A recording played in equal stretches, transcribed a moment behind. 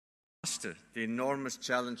master the enormous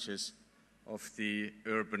challenges of the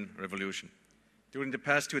urban revolution. During the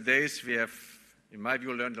past 2 days, we have, in my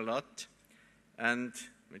view, learned a lot, and,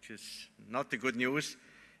 which is not the good news,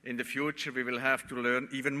 in the future we will have to learn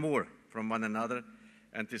even more from one another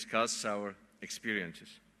and discuss our experiences.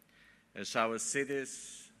 As our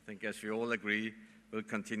cities, I think as we all agree, will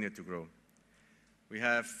continue to grow. We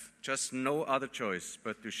have just no other choice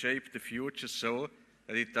but to shape the future so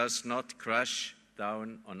that it does not crash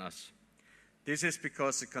down on us. This is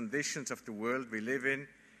because the conditions of the world we live in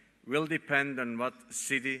will depend on what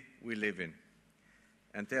city we live in.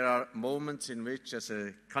 And there are moments in which, as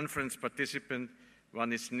a conference participant,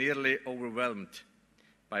 one is nearly overwhelmed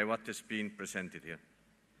by what has been presented here.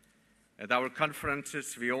 At our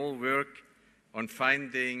conferences, we all work on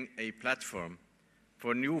finding a platform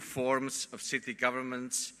for new forms of city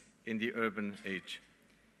governments in the urban age.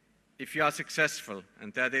 If you are successful,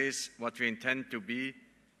 and that is what we intend to be,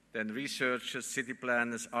 then researchers, city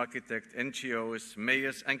planners, architects, NGOs,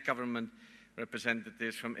 mayors, and government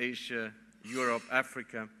representatives from Asia, Europe,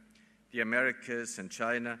 Africa, the Americas, and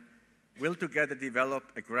China will together develop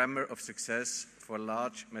a grammar of success for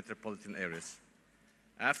large metropolitan areas.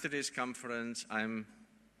 After this conference, I'm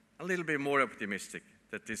a little bit more optimistic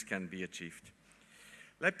that this can be achieved.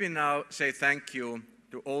 Let me now say thank you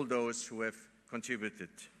to all those who have contributed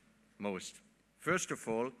most. First of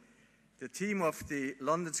all, the team of the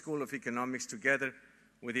London School of Economics, together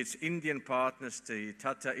with its Indian partners, the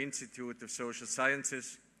Tata Institute of Social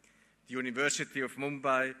Sciences, the University of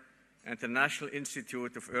Mumbai, and the National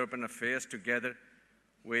Institute of Urban Affairs, together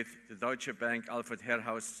with the Deutsche Bank Alfred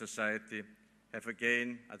Herrhausen Society, have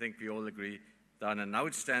again, I think we all agree, done an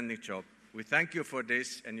outstanding job. We thank you for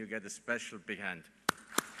this, and you get a special big hand.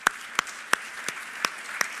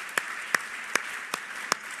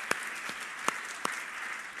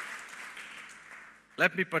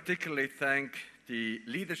 Let me particularly thank the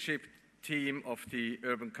leadership team of the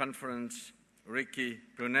Urban Conference, Ricky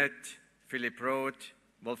Brunette, Philip Roth,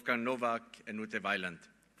 Wolfgang Nowak, and Ute Weiland.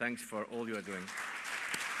 Thanks for all you are doing.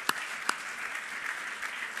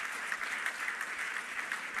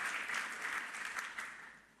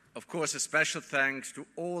 Of course, a special thanks to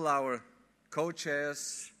all our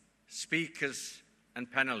co-chairs, speakers, and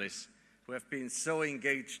panelists who have been so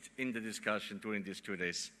engaged in the discussion during these 2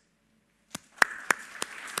 days.